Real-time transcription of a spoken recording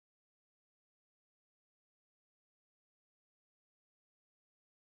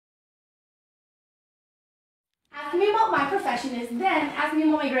Ask me what my profession is, then ask me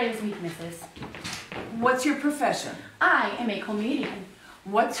what my greatest weakness is. What's your profession? I am a comedian.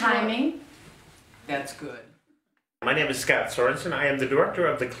 What's timing? That's good. My name is Scott Sorensen. I am the director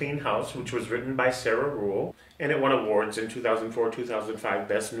of The Clean House, which was written by Sarah Rule, and it won awards in 2004-2005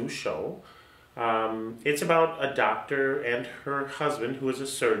 Best New Show. It's about a doctor and her husband, who is a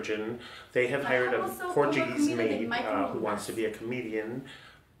surgeon. They have hired a Portuguese maid who wants to be a comedian.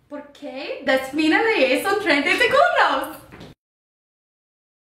 Porque despina de eso 30 segundos.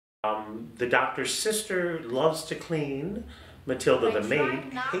 The doctor's sister loves to clean. Matilda, the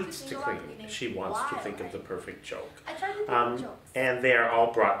maid, hates to clean. She wants to think of the perfect joke. And they are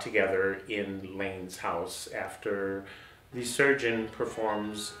all brought together in Lane's house after the surgeon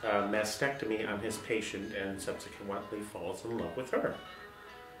performs a mastectomy on his patient and subsequently falls in love with her.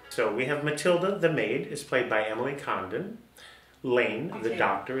 So we have Matilda, the maid, is played by Emily Condon. Lane, the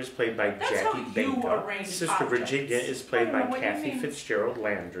doctor, is played by Jackie Baker. Sister Virginia is played by Kathy Fitzgerald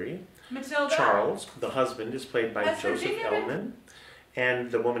Landry. Matilda? Charles, the husband, is played by Joseph Ellman. And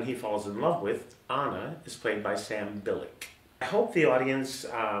the woman he falls in love with, Anna, is played by Sam Billick. I hope the audience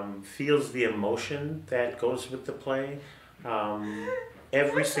feels the emotion that goes with the play.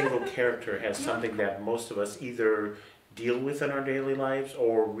 Every single character has something that most of us either deal with in our daily lives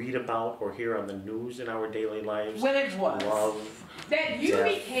or read about or hear on the news in our daily lives. When it was. Love, that you death,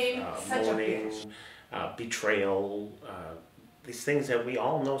 became such mourning, a bitch. Betrayal, these things that we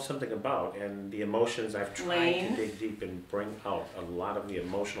all know something about, and the emotions I've tried to dig deep and bring out a lot of the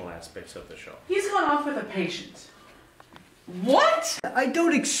emotional aspects of the show. He's gone off with a patient. What? I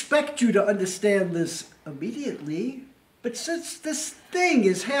don't expect you to understand this immediately, but since this thing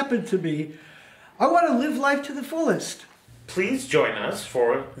has happened to me, I want to live life to the fullest. Please join us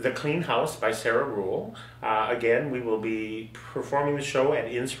for The Clean House by Sarah Rule. Again, we will be performing the show at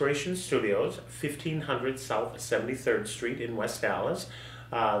Inspiration Studios, 1500 South 73rd Street in West Dallas.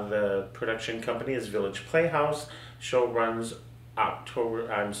 The production company is Village Playhouse. Show runs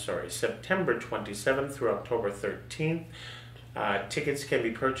September 27th through October 13th. Tickets can be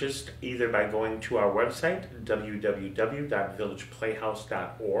purchased either by going to our website,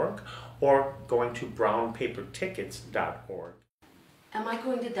 www.villageplayhouse.org, or going to brownpapertickets.org. Am I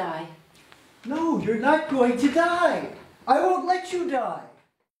going to die? No, you're not going to die. I won't let you die.